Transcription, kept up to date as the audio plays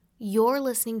You're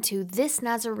listening to This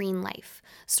Nazarene Life,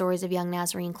 stories of young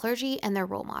Nazarene clergy and their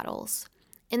role models.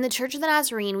 In the Church of the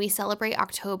Nazarene, we celebrate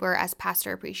October as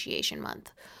Pastor Appreciation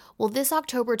Month. Well, this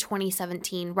October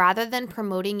 2017, rather than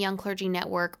promoting Young Clergy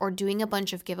Network or doing a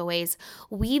bunch of giveaways,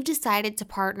 we've decided to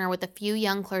partner with a few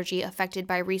young clergy affected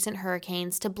by recent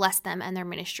hurricanes to bless them and their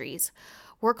ministries.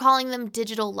 We're calling them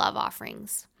digital love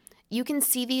offerings. You can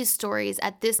see these stories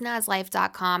at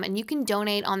thisnazlife.com, and you can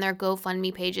donate on their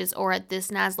GoFundMe pages or at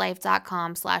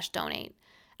thisnazlife.com/donate.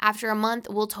 After a month,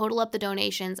 we'll total up the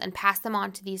donations and pass them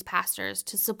on to these pastors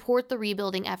to support the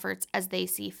rebuilding efforts as they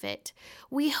see fit.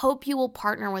 We hope you will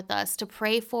partner with us to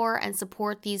pray for and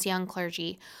support these young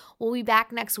clergy. We'll be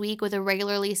back next week with a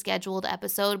regularly scheduled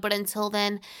episode, but until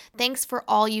then, thanks for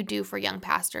all you do for young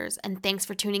pastors, and thanks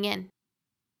for tuning in.